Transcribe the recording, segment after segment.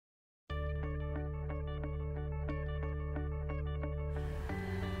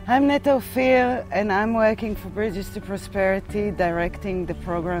I'm Netta Ophir and I'm working for Bridges to Prosperity, directing the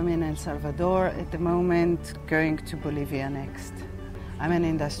program in El Salvador at the moment, going to Bolivia next. I'm an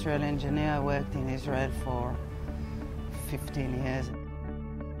industrial engineer. I worked in Israel for 15 years.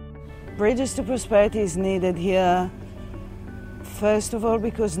 Bridges to Prosperity is needed here, first of all,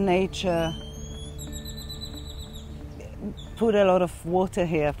 because nature put a lot of water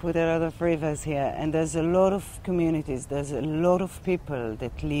here, put a lot of rivers here, and there's a lot of communities, there's a lot of people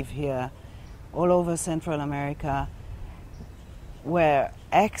that live here all over Central America, where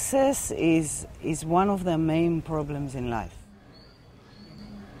access is one of the main problems in life.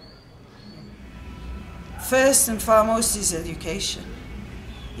 First and foremost is education.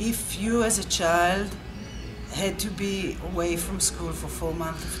 If you as a child had to be away from school for 4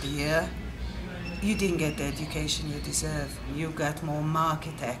 months of the year, you didn't get the education you deserve. You got more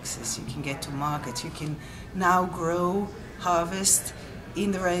market access. You can get to markets. You can now grow, harvest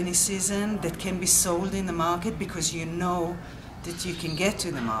in the rainy season that can be sold in the market because you know that you can get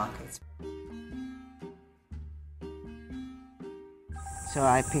to the markets. So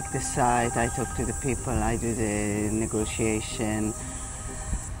I pick the site, I talk to the people, I do the negotiation.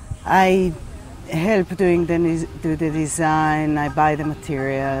 I help do the design, I buy the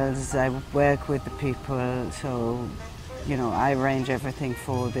materials, I work with the people, so I arrange everything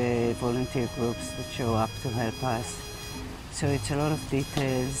for the volunteer groups that show up to help us. So it's a lot of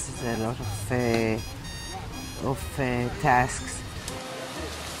details, a lot of tasks.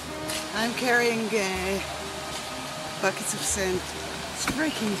 I'm carrying buckets of sand. It's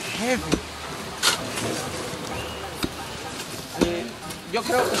freaking heavy. Yo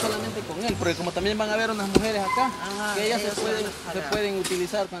creo que solamente con él, porque como también van a haber unas mujeres acá, que ellas se pueden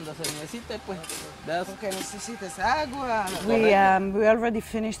utilizar cuando se necesite, pues. Porque necesitas agua. We already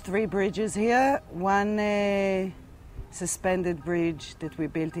finished 3 bridges here. One suspended bridge that we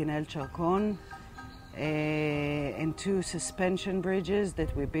built in El Charcon, and 2 suspension bridges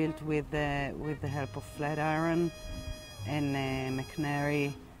that we built with the help of Flatiron and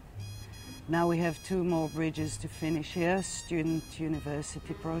McNary. Now we have 2 more bridges to finish here, student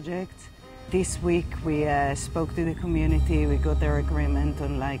university project. This week we spoke to the community, we got their agreement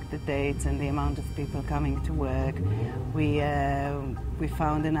on the dates and the amount of people coming to work. We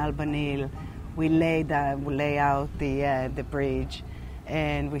found an albanil, we lay out the bridge,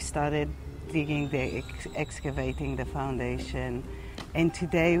 and we started digging, excavating the foundation. And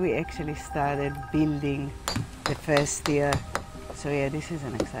today we actually started building the first year. So yeah, this is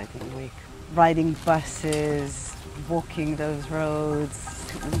an exciting week. Riding buses, walking those roads,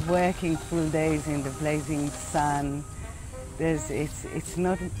 working full days in the blazing sun. It's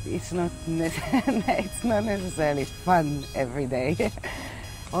not necessarily fun every day.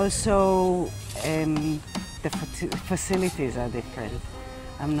 Also, the facilities are different.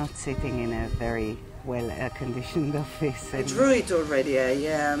 I'm not sitting in a very well air-conditioned office. I drew it already.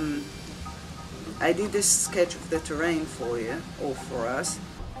 I did this sketch of the terrain for you, or for us.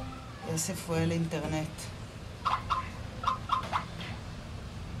 Ese fue el internet.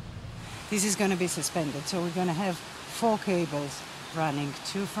 This is going to be suspended, so we're going to have 4 cables running,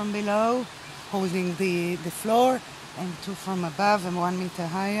 2 from below, holding the floor, and 2 from above and 1 meter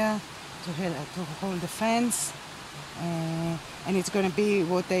higher to hold the fence. And it's going to be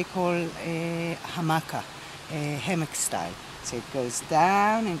what they call a hamaca, a hammock style. So it goes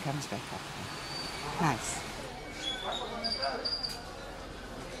down and comes back up. Nice.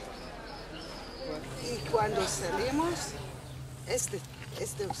 Y cuando salimos, es de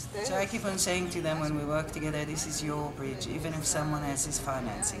ustedes. So I keep on saying to them when we work together, this is your bridge, even if someone else is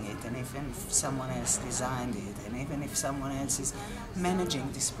financing it, and even if someone else designed it, and even if someone else is managing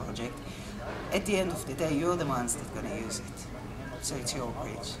this project, at the end of the day, you're the ones that are going to use it. So it's your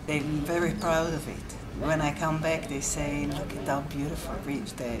bridge. They're very proud of it. When I come back, they say, look at our beautiful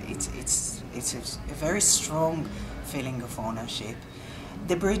bridge. It's a very strong feeling of ownership.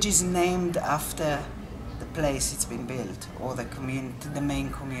 The bridge is named after the place it's been built, or the community, the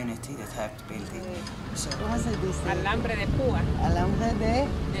main community that have built it. So, ¿cómo se dice? Alambre de púa. Alambre de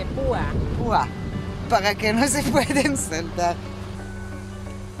púa. Púa. Para que no se pueden saltar.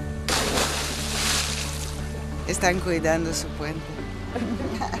 Están cuidando su puente.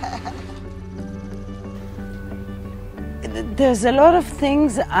 There's a lot of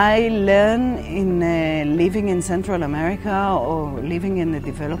things I learn in living in Central America or living in the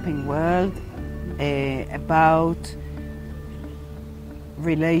developing world about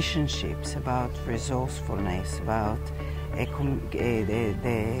relationships, about resourcefulness, about the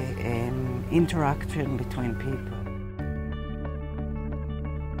interaction between people.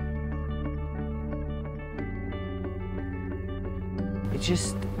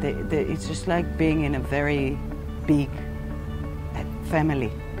 it's just like being in a very big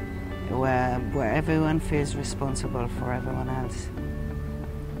family where everyone feels responsible for everyone else.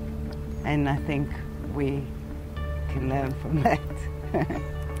 And I think we can learn from that.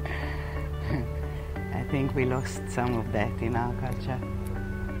 I think we lost some of that in our culture.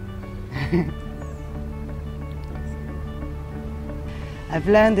 I've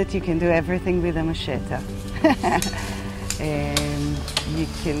learned that you can do everything with a machete. And you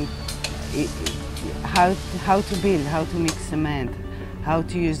can, how to build, how to mix cement, how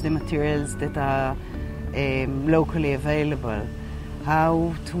to use the materials that are locally available,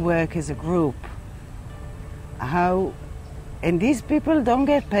 how to work as a group, and these people don't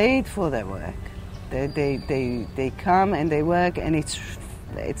get paid for their work. They come and they work, and it's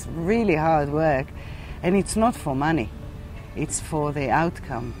really hard work, and it's not for money. It's for the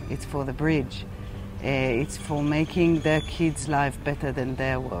outcome. It's for the bridge. It's for making their kids' life better than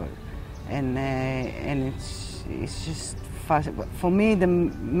their world, and it's just for me. The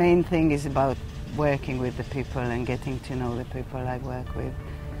main thing is about working with the people and getting to know the people I work with.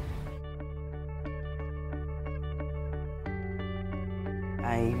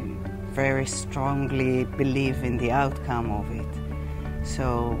 I very strongly believe in the outcome of it.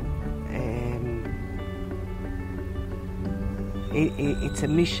 So it's a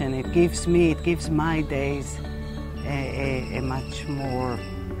mission. It gives my days a much more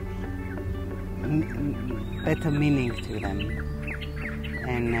better meaning to them.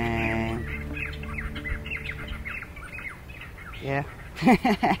 And yeah,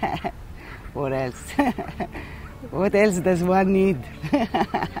 what else? What else does one need?